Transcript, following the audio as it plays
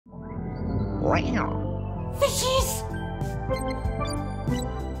Fishes!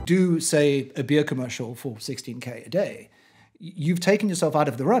 Do, say, a beer commercial for 16K a day, you've taken yourself out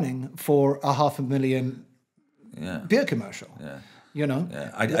of the running for a 500,000 beer commercial. Yeah. You know?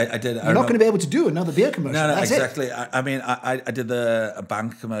 Yeah, I did. You're not going to be able to do another beer commercial. No, That's exactly. It. I mean, I did a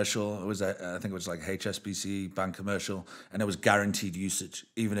bank commercial. It was, I think it was like HSBC bank commercial, and it was guaranteed usage,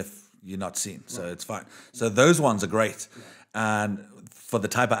 even if you're not seen. So it's fine. So those ones are great. And for the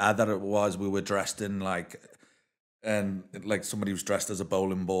type of ad that it was, we were dressed in like somebody was dressed as a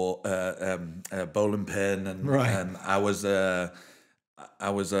bowling ball, bowling pin, and I was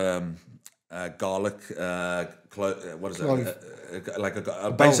garlic. What is it? Like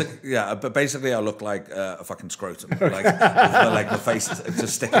a basic, yeah. But basically, I look like a fucking scrotum, like the face is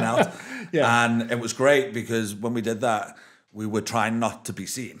just sticking out. Yeah. And it was great because when we did that, we were trying not to be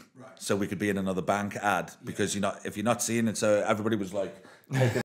seen, so we could be in another bank ad because if you're not seen, and so everybody was like.